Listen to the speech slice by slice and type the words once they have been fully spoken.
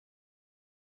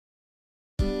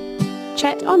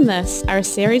Chat on This are a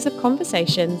series of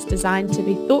conversations designed to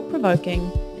be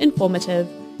thought-provoking, informative,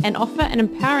 and offer an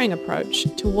empowering approach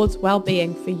towards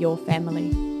well-being for your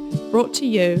family. Brought to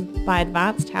you by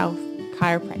Advanced Health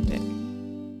Chiropractic.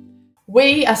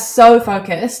 We are so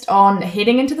focused on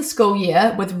heading into the school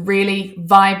year with really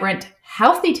vibrant,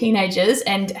 healthy teenagers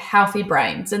and healthy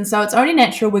brains. And so it's only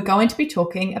natural we're going to be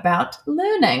talking about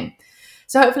learning.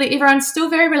 So hopefully everyone's still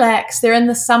very relaxed. They're in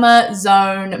the summer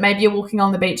zone. Maybe you're walking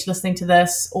on the beach listening to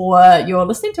this, or you're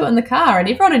listening to it in the car, and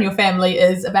everyone in your family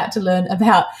is about to learn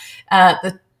about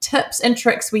the tips and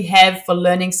tricks we have for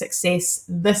learning success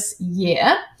this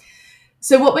year.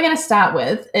 So what we're going to start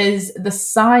with is the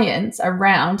science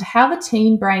around how the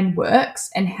teen brain works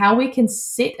and how we can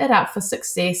set it up for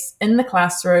success in the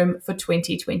classroom for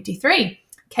 2023.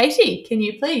 Katie, can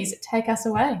you please take us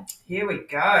away? Here we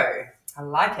go. I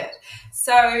like it.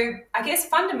 So I guess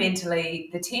fundamentally,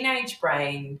 the teenage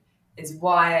brain is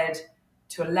wired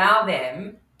to allow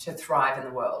them to thrive in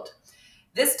the world.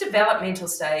 This developmental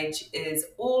stage is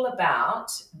all about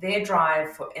their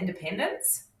drive for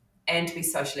independence and to be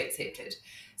socially accepted.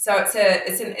 So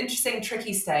it's an interesting,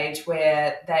 tricky stage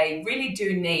where they really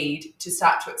do need to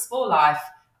start to explore life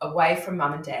away from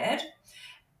mum and dad.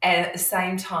 And at the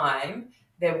same time,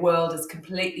 their world is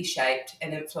completely shaped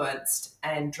and influenced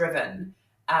and driven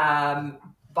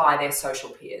by their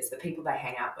social peers, the people they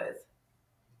hang out with.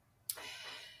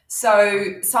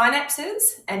 So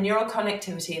synapses and neural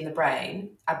connectivity in the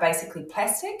brain are basically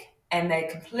plastic, and they're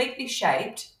completely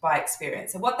shaped by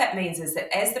experience. So what that means is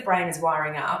that as the brain is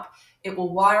wiring up, it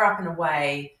will wire up in a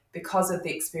way because of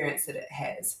the experience that it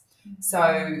has. Mm-hmm.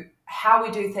 So how we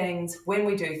do things, when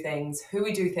we do things, who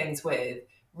we do things with,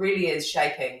 really is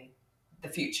shaping the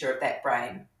future of that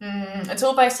brain. It's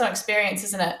all based on experience,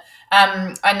 isn't it?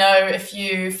 I know if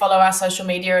you follow our social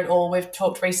media at all, we've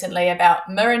talked recently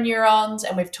about mirror neurons,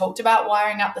 and we've talked about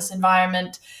wiring up this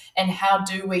environment and how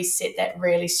do we set that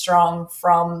really strong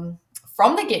from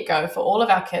the get-go for all of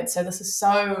our kids. So this is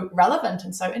so relevant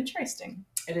and so interesting.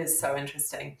 It is so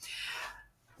interesting.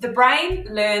 The brain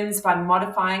learns by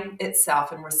modifying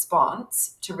itself in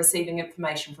response to receiving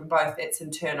information from both its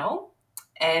internal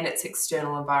and its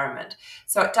external environment.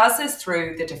 So it does this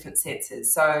through the different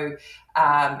senses. So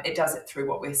it does it through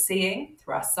what we're seeing,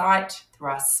 through our sight, through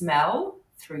our smell,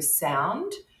 through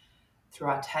sound, through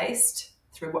our taste,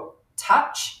 through what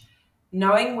touch,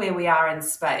 knowing where we are in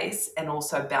space, and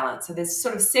also balance. So there's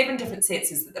sort of 7 different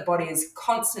senses that the body is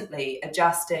constantly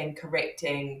adjusting,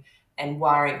 correcting, and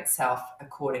wiring itself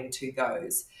according to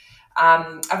those.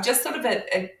 I've just sort of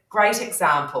a great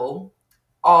example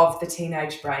of the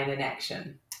teenage brain in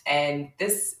action. And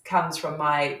this comes from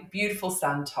my beautiful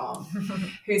son, Tom,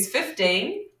 who's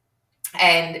 15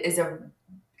 and is a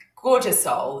gorgeous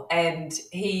soul. And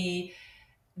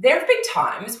there have been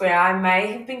times where I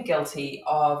may have been guilty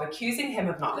of accusing him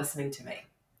of not listening to me,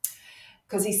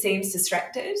 because he seems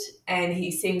distracted and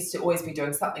he seems to always be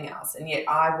doing something else. And yet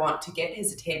I want to get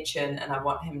his attention, and I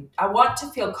want to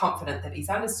feel confident that he's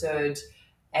understood,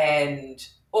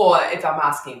 or if I'm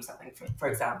asking him something, for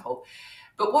example.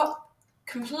 But what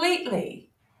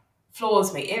completely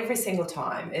floors me every single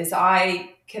time is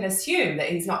I can assume that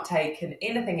he's not taken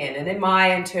anything in. And in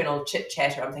my internal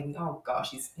chit-chatter, I'm thinking, oh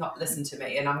gosh, he's not listened to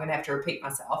me and I'm going to have to repeat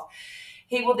myself.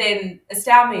 He will then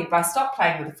astound me by stop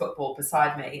playing with the football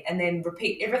beside me and then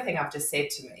repeat everything I've just said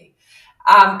to me.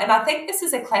 And I think this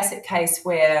is a classic case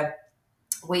where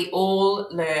we all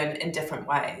learn in different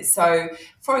ways. So,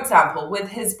 for example, with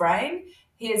his brain,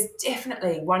 he is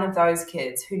definitely one of those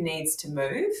kids who needs to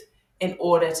move in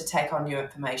order to take on new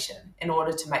information, in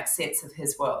order to make sense of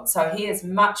his world. So he is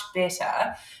much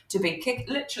better to be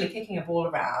literally kicking a ball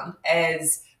around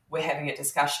as we're having a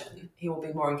discussion. He will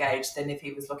be more engaged than if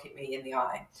he was looking me in the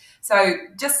eye. So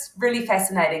just really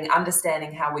fascinating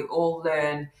understanding how we all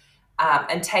learn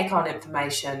and take on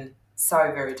information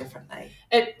so very differently.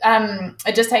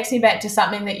 It just takes me back to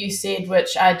something that you said,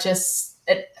 which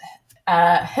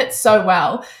hits so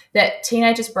well, that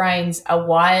teenagers' brains are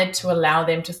wired to allow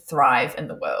them to thrive in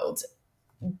the world.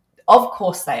 Of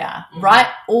course they are, right?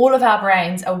 All of our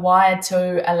brains are wired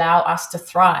to allow us to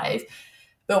thrive.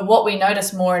 But what we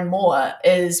notice more and more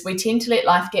is we tend to let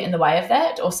life get in the way of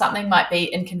that, or something might be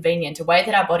inconvenient. A way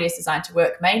that our body is designed to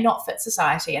work may not fit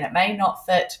society, and it may not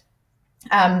fit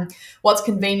what's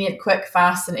convenient, quick,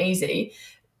 fast, and easy.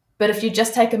 But if you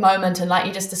just take a moment, and like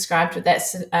you just described with that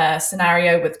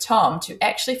scenario with Tom, to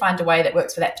actually find a way that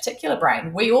works for that particular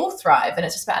brain, we all thrive, and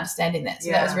it's just about understanding that. So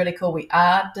That was really cool. We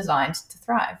are designed to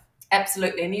thrive.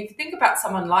 Absolutely. And you think about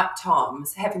someone like Tom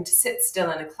having to sit still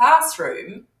in a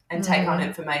classroom and take on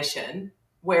information,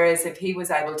 whereas if he was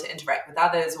able to interact with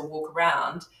others or walk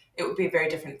around, it would be a very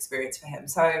different experience for him.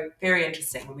 So very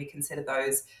interesting when we consider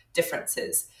those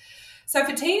differences. So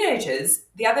for teenagers,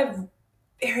 the other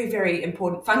very, very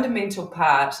important fundamental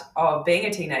part of being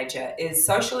a teenager is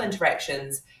social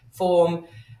interactions is a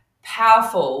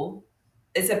powerful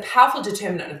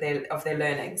determinant of their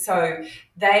learning. So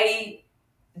they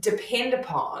depend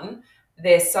upon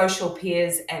their social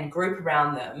peers and group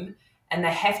around them, and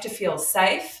they have to feel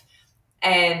safe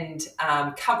and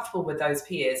comfortable with those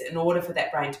peers in order for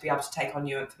that brain to be able to take on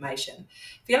new information.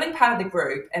 Feeling part of the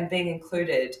group and being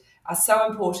included are so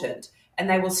important, and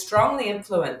they will strongly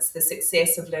influence the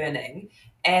success of learning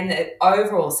and the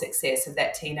overall success of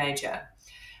that teenager.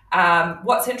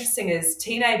 What's interesting is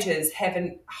teenagers have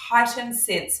a heightened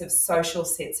sense of social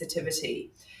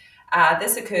sensitivity.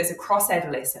 This occurs across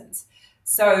adolescence.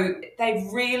 So they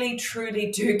really,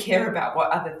 truly do care about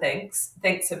what others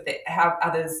how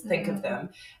others think of them.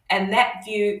 And that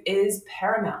view is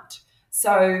paramount.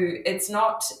 So it's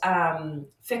not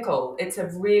fickle. It's a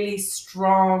really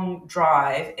strong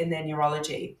drive in their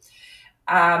neurology.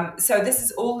 So this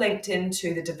is all linked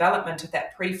into the development of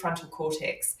that prefrontal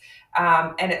cortex.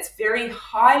 And it's very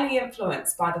highly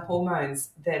influenced by the hormones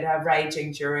that are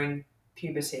raging during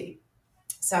puberty.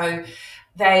 So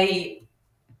they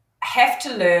have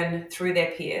to learn through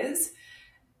their peers.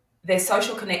 Their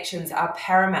social connections are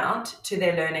paramount to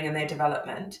their learning and their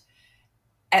development.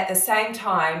 At the same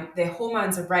time, their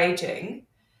hormones are raging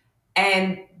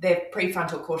and their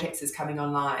prefrontal cortex is coming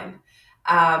online.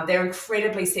 They're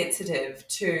incredibly sensitive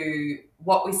to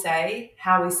what we say,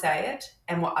 how we say it,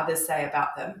 and what others say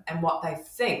about them, and what they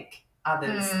think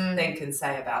others think and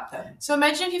say about them. So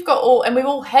imagine if you've got and we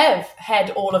all have had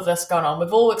all of this going on.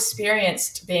 We've all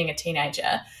experienced being a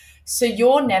teenager. So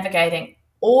you're navigating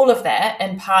all of that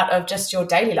in part of just your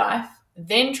daily life,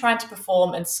 then trying to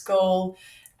perform in school,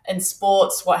 in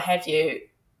sports, what have you.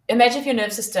 Imagine if your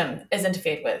nervous system is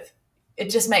interfered with. It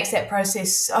just makes that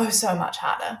process so much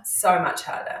harder. So much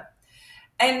harder.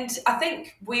 And I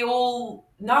think we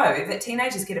all know that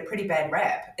teenagers get a pretty bad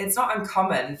rap. It's not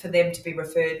uncommon for them to be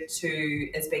referred to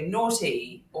as being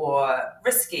naughty or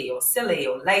risky or silly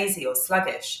or lazy or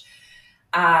sluggish.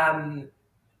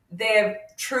 They're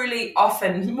truly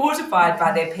often mortified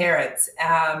by their parents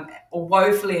or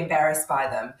woefully embarrassed by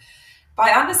them.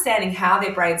 By understanding how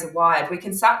their brains are wired, we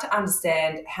can start to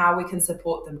understand how we can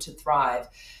support them to thrive.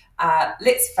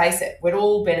 Let's face it, we'd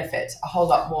all benefit a whole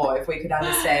lot more if we could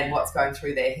understand what's going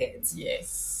through their heads.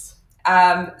 Yes.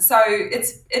 So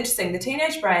it's interesting. The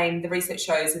teenage brain, the research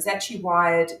shows, is actually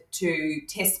wired to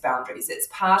test boundaries. It's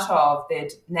part of their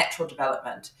natural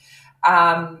development.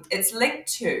 It's linked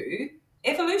to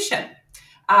evolution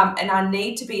and our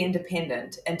need to be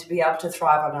independent and to be able to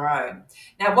thrive on our own.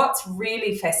 Now, what's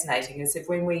really fascinating is if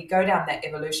when we go down that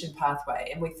evolution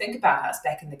pathway and we think about us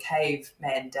back in the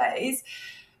caveman days,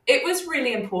 it was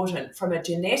really important from a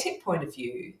genetic point of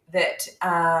view that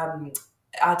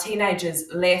our teenagers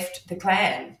left the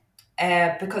clan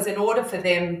because in order for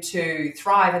them to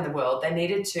thrive in the world, they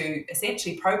needed to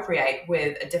essentially procreate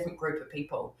with a different group of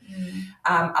people.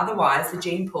 Otherwise, the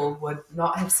gene pool would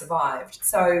not have survived.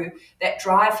 So that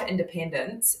drive for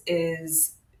independence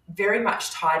is very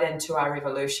much tied into our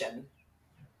evolution.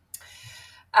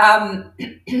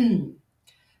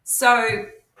 So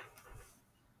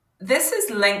this is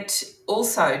linked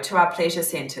also to our pleasure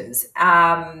centers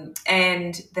and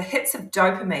the hits of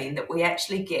dopamine that we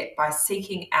actually get by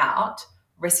seeking out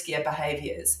riskier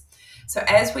behaviors. So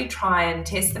as we try and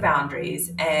test the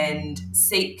boundaries and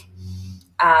seek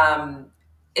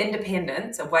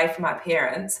independence away from our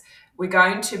parents, we're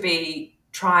going to be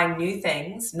trying new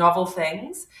things, novel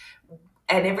things.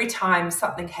 And every time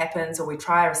something happens or we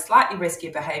try a slightly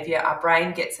riskier behavior, our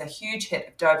brain gets a huge hit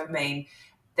of dopamine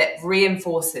that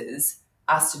reinforces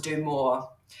us to do more.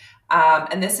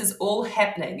 And this is all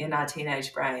happening in our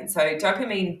teenage brain. So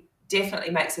dopamine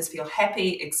definitely makes us feel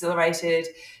happy, exhilarated.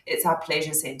 It's our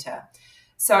pleasure center.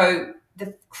 So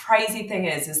the crazy thing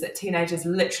is that teenagers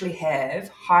literally have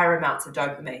higher amounts of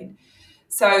dopamine.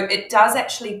 So it does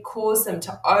actually cause them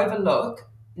to overlook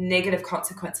negative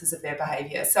consequences of their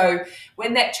behavior. So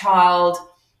when that child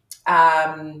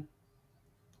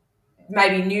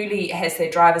maybe newly has their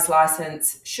driver's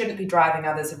license, shouldn't be driving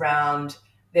others around,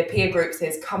 their peer group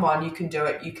says, come on, you can do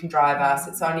it, you can drive us,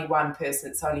 it's only one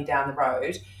person, it's only down the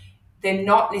road. They're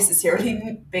not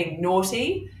necessarily being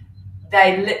naughty.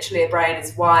 They literally, a brain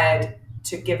is wired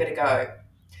to give it a go.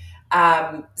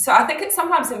 So I think it's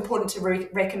sometimes important to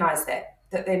recognize that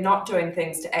they're not doing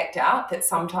things to act out, that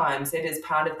sometimes it is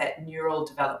part of that neural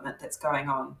development that's going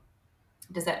on.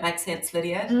 Does that make sense,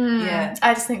 Lydia? Yeah.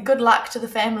 I just think good luck to the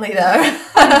family, though.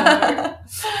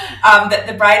 that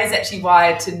the brain is actually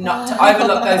wired to not to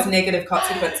overlook those negative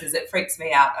consequences. It freaks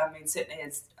me out. I mean, certainly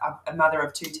as a mother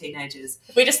of 2 teenagers.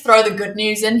 If we just throw the good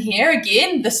news in here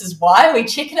again, this is why we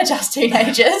check and adjust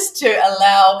teenagers to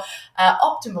allow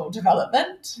optimal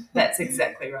development. That's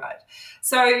exactly right.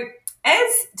 So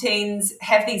as teens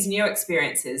have these new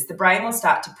experiences, the brain will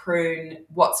start to prune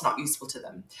what's not useful to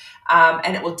them.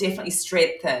 And it will definitely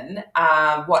strengthen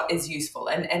what is useful.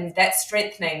 And that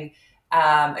strengthening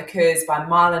occurs by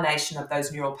myelination of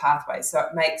those neural pathways. So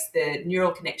it makes the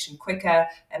neural connection quicker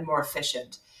and more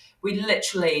efficient. We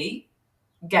literally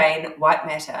gain white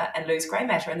matter and lose grey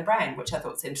matter in the brain, which I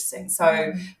thought was interesting.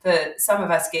 So for some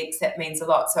of us geeks, that means a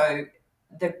lot. So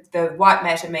the white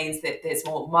matter means that there's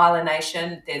more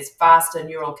myelination, there's faster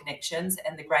neural connections,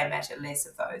 and the grey matter, less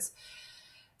of those.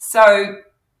 So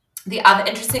the other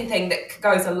interesting thing that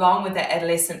goes along with that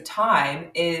adolescent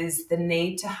time is the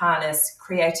need to harness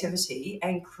creativity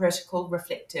and critical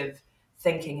reflective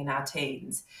thinking in our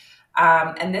teens.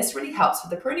 And this really helps with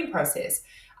the pruning process.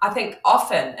 I think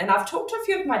often, and I've talked to a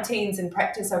few of my teens in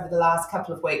practice over the last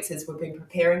couple of weeks as we've been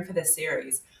preparing for this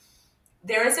series,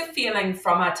 there is a feeling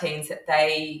from our teens that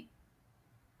they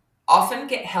often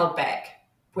get held back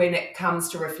when it comes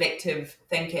to reflective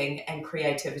thinking and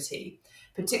creativity,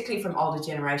 particularly from older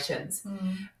generations.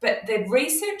 But the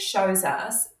research shows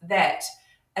us that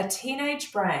a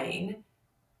teenage brain,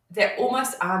 there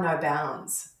almost are no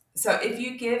bounds. So if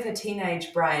you give a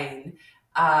teenage brain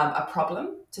a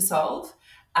problem to solve,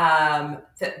 and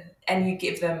you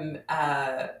give them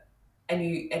and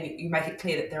you make it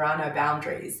clear that there are no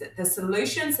boundaries, that the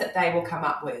solutions that they will come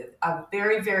up with are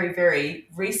very, very, very,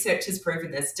 research has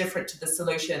proven this, different to the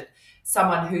solution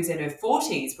someone who's in her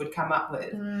 40s would come up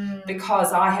with,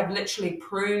 because I have literally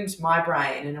pruned my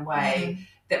brain in a way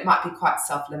that might be quite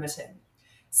self-limiting.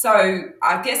 So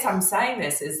I guess I'm saying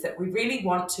this is that we really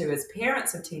want to, as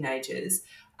parents of teenagers,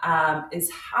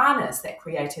 is harness that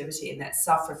creativity and that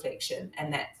self-reflection,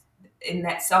 and that in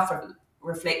that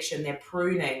self-reflection they're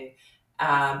pruning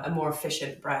a more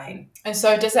efficient brain. And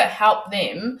so does it help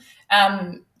them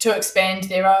to expand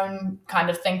their own kind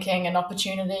of thinking and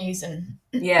opportunities? And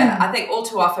yeah, I think all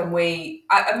too often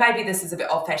maybe this is a bit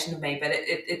old-fashioned of me, but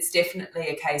it's definitely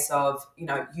a case of, you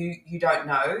don't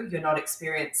know, you're not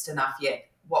experienced enough yet.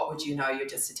 What would you know? You're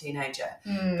just a teenager.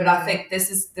 But I think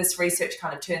this research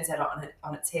kind of turns that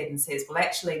on its head and says, well,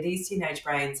 actually, these teenage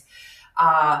brains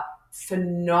are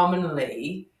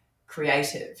phenomenally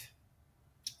creative.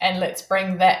 And let's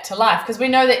bring that to life, because we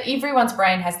know that everyone's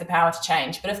brain has the power to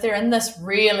change. But if they're in this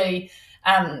really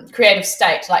creative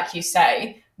state, like you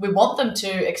say, we want them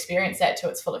to experience that to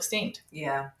its full extent.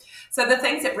 Yeah. So the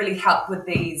things that really help with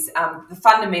these, the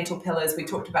fundamental pillars, we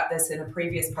talked about this in a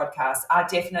previous podcast, are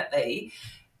definitely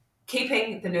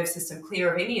keeping the nervous system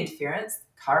clear of any interference.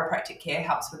 Chiropractic care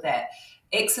helps with that.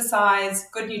 Exercise,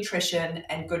 good nutrition,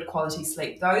 and good quality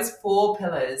sleep. Those 4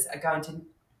 pillars are going to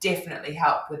definitely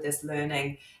help with this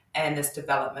learning and this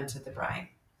development of the brain.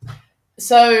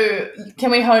 So can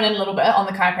we hone in a little bit on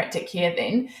the chiropractic care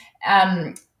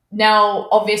then? Now,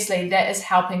 obviously, that is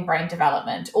helping brain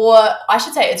development, or I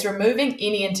should say it's removing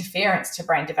any interference to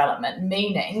brain development,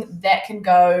 meaning that can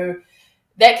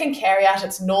carry out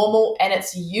its normal and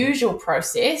its usual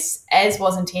process as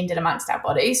was intended amongst our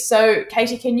bodies. So,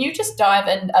 Katie, can you just dive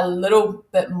in a little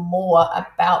bit more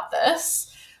about this?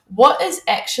 What is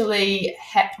actually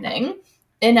happening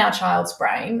in our child's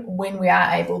brain when we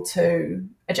are able to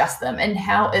adjust them, and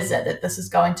how is it that this is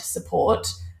going to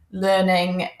support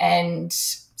learning and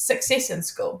success in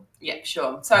school? Yeah,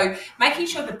 sure. So making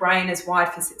sure the brain is wired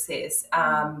for success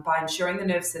by ensuring the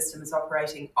nervous system is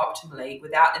operating optimally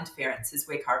without interference is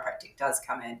where chiropractic does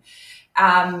come in.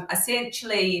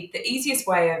 Essentially, the easiest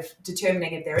way of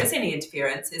determining if there is any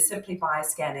interference is simply by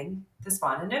scanning the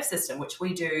spine and nerve system, which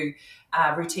we do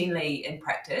routinely in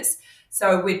practice.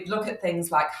 So we'd look at things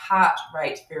like heart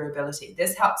rate variability.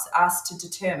 This helps us to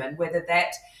determine whether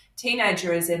that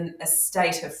teenager is in a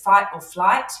state of fight or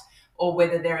flight, or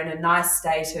whether they're in a nice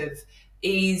state of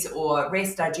ease or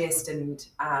rest, digest, and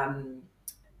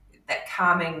that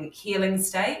calming, healing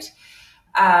state.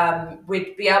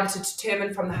 We'd be able to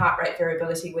determine from the heart rate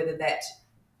variability whether that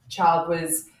child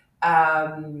was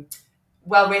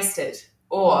well rested,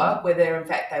 or whether in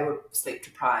fact they were sleep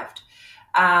deprived.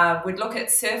 We'd look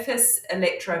at surface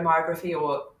electromyography,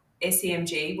 or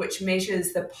SEMG, which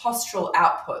measures the postural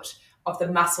output of the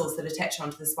muscles that attach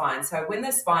onto the spine. So when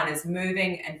the spine is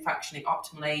moving and functioning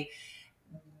optimally,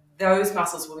 those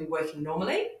muscles will be working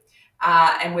normally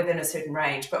and within a certain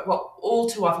range. But all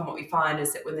too often what we find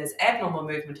is that when there's abnormal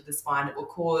movement of the spine, it will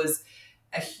cause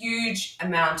a huge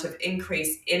amount of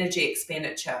increased energy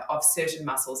expenditure of certain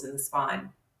muscles in the spine.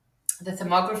 The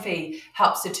thermography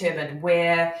helps determine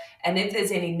where and if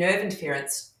there's any nerve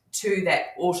interference to that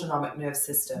autonomic nerve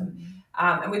system.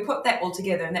 And we put that all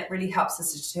together, and that really helps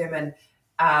us determine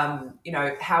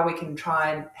how we can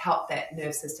try and help that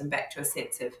nerve system back to a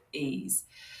sense of ease.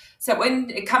 So when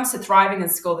it comes to thriving in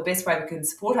school, the best way we can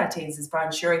support our teens is by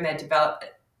ensuring they develop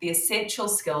the essential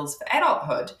skills for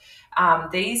adulthood.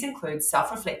 These include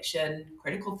self-reflection,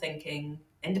 critical thinking,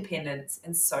 independence,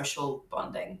 and social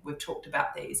bonding. We've talked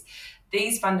about these.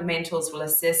 These fundamentals will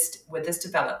assist with this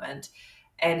development,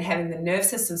 and having the nerve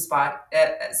system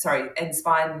and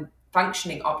spine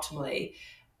functioning optimally,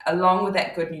 along with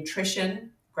that good nutrition,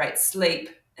 great sleep,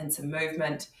 and some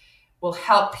movement, will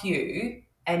help you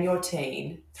and your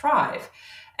teen thrive.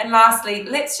 And lastly,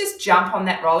 let's just jump on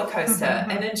that roller coaster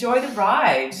and enjoy the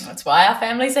ride. That's why our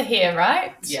families are here,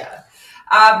 right? Yeah.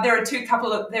 There are a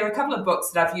couple of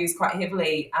books that I've used quite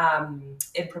heavily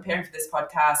in preparing for this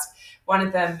podcast. One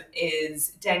of them is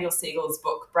Daniel Siegel's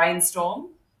book Brainstorm,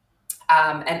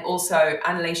 and also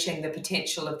Unleashing the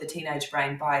Potential of the Teenage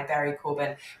Brain by Barry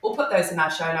Corbin. We'll put those in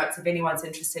our show notes if anyone's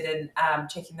interested in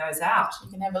checking those out. You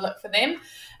can have a look for them.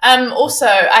 Also,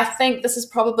 I think this is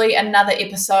probably another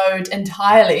episode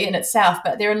entirely in itself,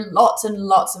 but there are lots and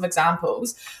lots of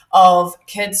examples of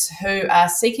kids who are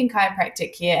seeking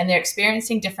chiropractic care and they're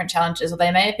experiencing different challenges, or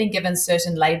they may have been given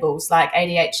certain labels like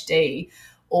ADHD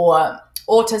or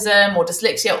autism or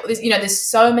dyslexia. There's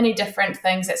so many different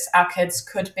things that our kids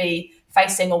could be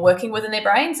facing or working with in their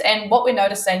brains. And what we're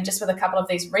noticing just with a couple of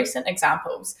these recent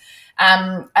examples,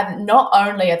 and not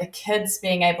only are the kids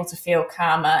being able to feel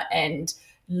calmer and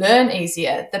learn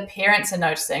easier, the parents are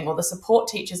noticing, or the support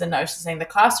teachers are noticing, the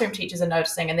classroom teachers are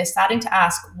noticing, and they're starting to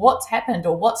ask what's happened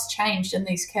or what's changed in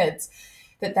these kids,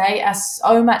 that they are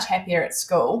so much happier at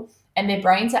school and their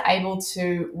brains are able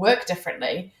to work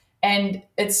differently. And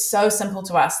it's so simple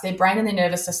to us. Their brain and their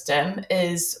nervous system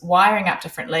is wiring up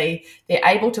differently. They're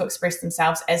able to express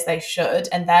themselves as they should,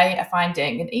 and they are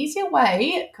finding an easier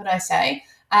way, could I say,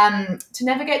 to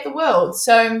navigate the world.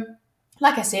 So,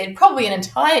 like I said, probably an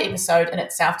entire episode in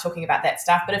itself talking about that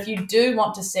stuff. But if you do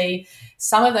want to see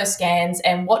some of those scans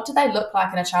and what do they look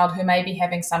like in a child who may be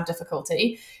having some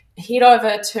difficulty, head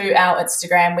over to our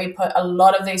Instagram. We put a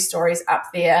lot of these stories up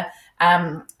there.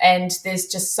 And there's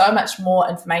just so much more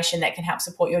information that can help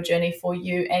support your journey for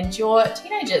you and your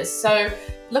teenagers. So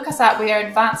look us up. We are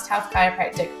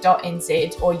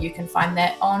advancedhealthchiropractic.nz, or you can find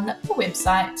that on the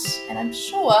website. And I'm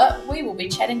sure we will be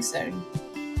chatting soon.